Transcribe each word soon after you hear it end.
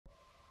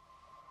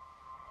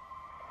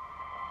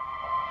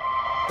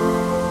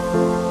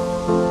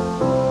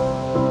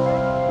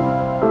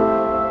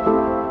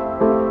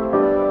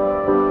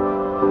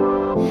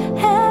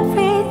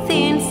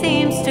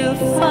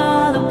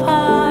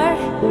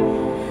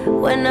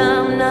when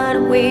I'm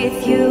not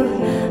with you.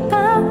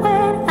 But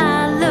when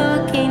I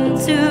look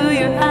into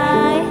your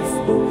eyes,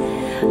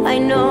 I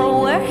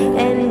know we're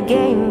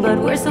endgame, but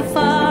we're so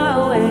far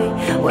away,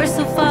 we're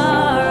so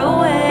far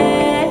away.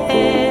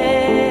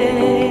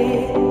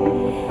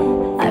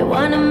 I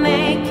wanna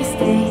make you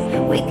stay,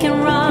 we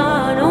can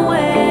run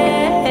away.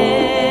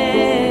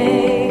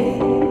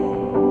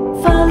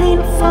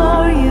 Falling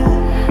for you,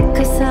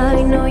 'cause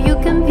I know you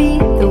can be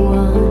the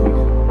one.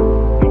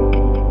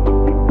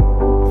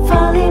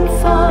 Falling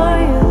for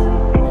you,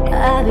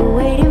 I've been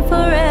waiting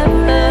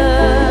forever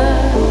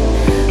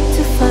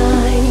to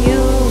find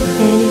you.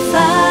 And if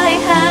I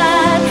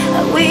had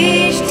a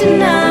wish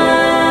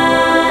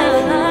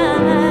tonight,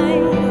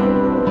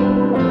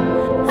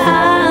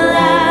 I'll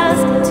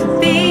ask to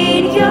be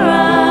in your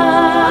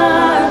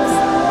arms.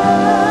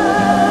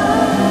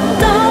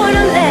 Don't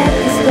wanna let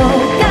this go,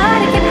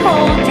 gotta keep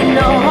holding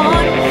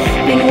on.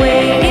 Been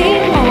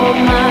waiting all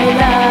my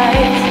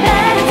life,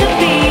 better to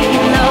be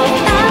in love,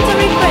 not to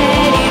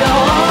regret it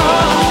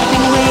all.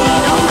 Been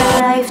waiting all my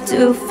life to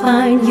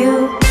find you.